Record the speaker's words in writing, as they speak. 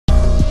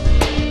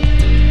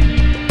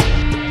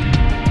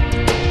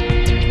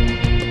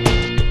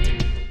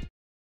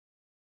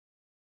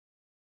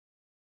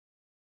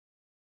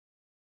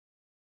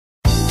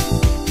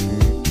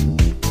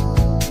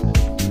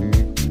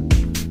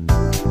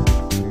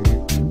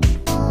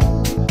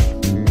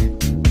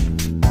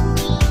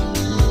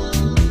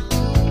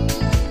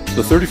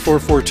The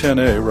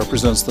 34410A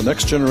represents the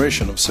next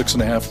generation of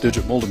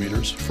 6.5-digit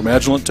multimeters from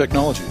Agilent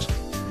Technologies.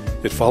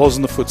 It follows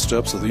in the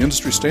footsteps of the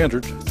industry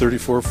standard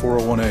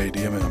 34410A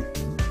DMM.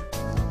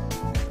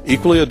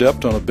 Equally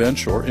adept on a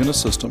bench or in a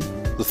system,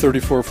 the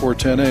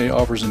 34410A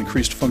offers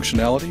increased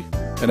functionality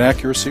and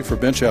accuracy for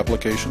bench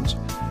applications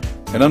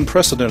and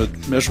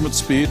unprecedented measurement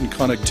speed and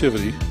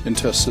connectivity in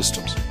test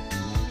systems.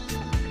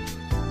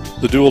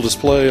 The dual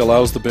display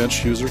allows the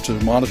bench user to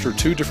monitor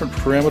two different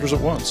parameters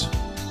at once,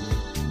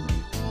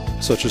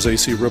 such as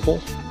AC ripple,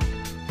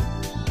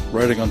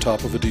 riding on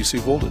top of a DC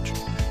voltage.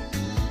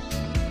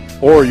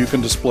 Or you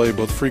can display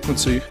both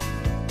frequency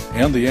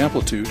and the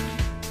amplitude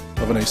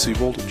of an AC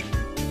voltage.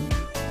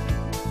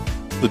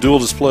 The dual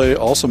display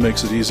also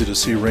makes it easy to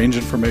see range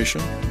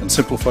information and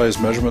simplifies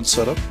measurement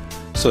setup,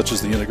 such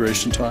as the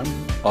integration time,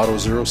 auto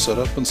zero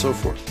setup, and so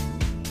forth.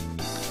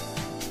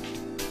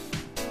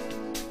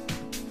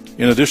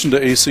 In addition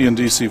to AC and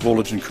DC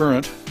voltage and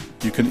current,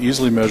 you can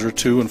easily measure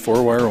 2- and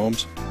 4-wire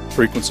ohms,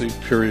 frequency,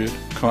 period,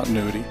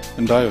 continuity,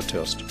 and diode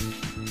test.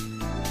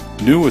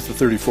 New with the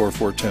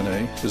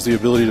 34410A is the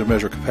ability to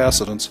measure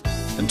capacitance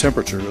and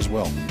temperature as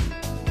well.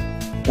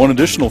 One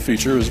additional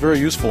feature is very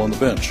useful on the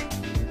bench: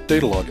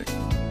 data logging.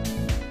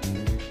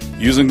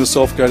 Using the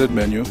self-guided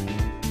menu,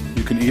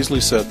 you can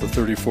easily set the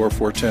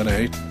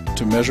 34410A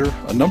to measure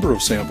a number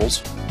of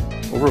samples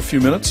over a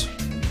few minutes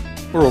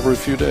or over a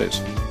few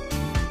days.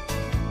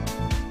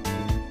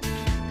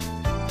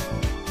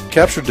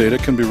 Captured data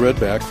can be read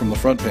back from the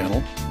front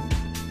panel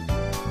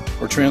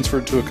or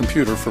transferred to a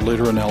computer for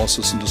later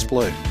analysis and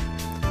display.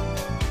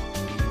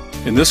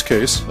 In this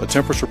case, a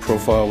temperature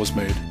profile was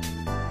made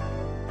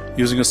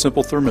using a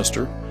simple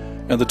thermistor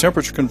and the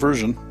temperature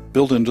conversion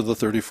built into the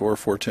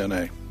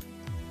 34410A.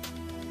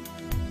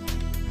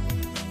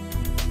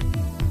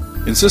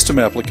 In system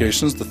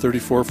applications, the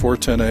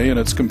 34410A and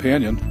its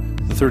companion,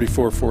 the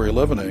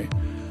 34411A,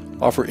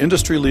 offer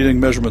industry-leading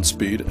measurement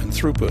speed and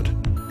throughput,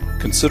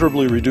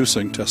 considerably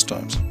reducing test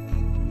times.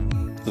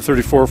 The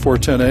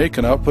 34410A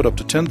can output up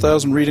to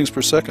 10,000 readings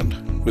per second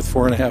with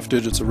 4.5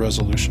 digits of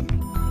resolution.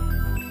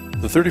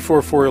 The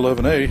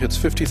 34411A hits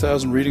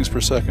 50,000 readings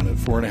per second at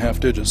 4.5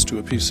 digits to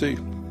a PC.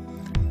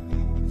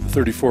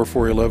 The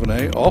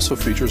 34411A also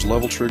features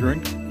level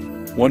triggering,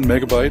 1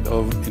 megabyte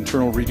of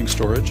internal reading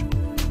storage,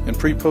 and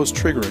pre-post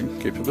triggering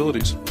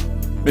capabilities,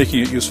 making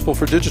it useful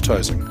for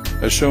digitizing,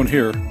 as shown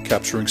here,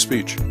 capturing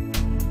speech.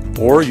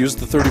 Or use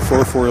the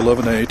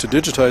 34411A to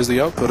digitize the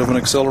output of an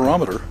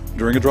accelerometer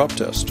during a drop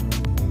test.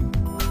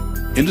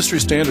 Industry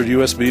standard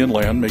USB and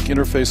LAN make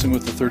interfacing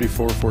with the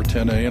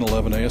 34410A and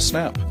 11A a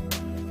snap.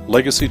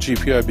 Legacy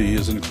GPIB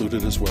is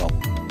included as well.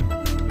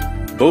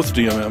 Both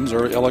DMMs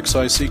are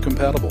LXIC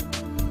compatible.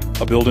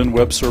 A built-in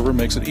web server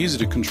makes it easy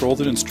to control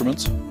the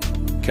instruments,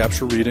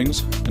 capture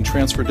readings, and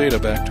transfer data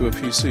back to a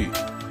PC,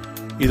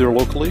 either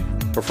locally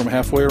or from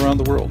halfway around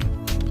the world.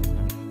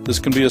 This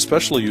can be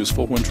especially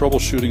useful when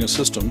troubleshooting a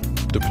system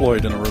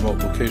deployed in a remote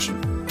location.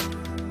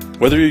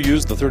 Whether you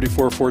use the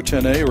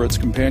 34410A or its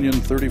companion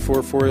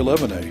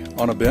 34411A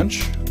on a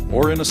bench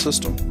or in a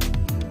system,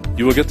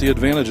 you will get the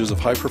advantages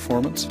of high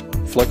performance,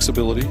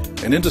 flexibility,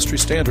 and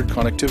industry-standard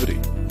connectivity.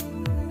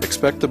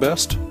 Expect the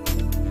best,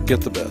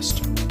 get the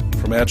best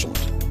from Agilent.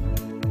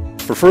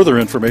 For further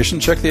information,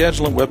 check the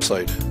Agilent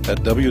website at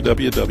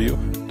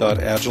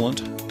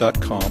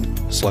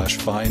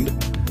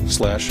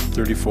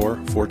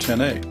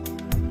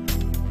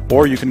www.agilent.com/find/34410A,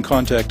 or you can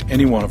contact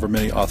any one of our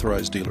many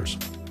authorized dealers.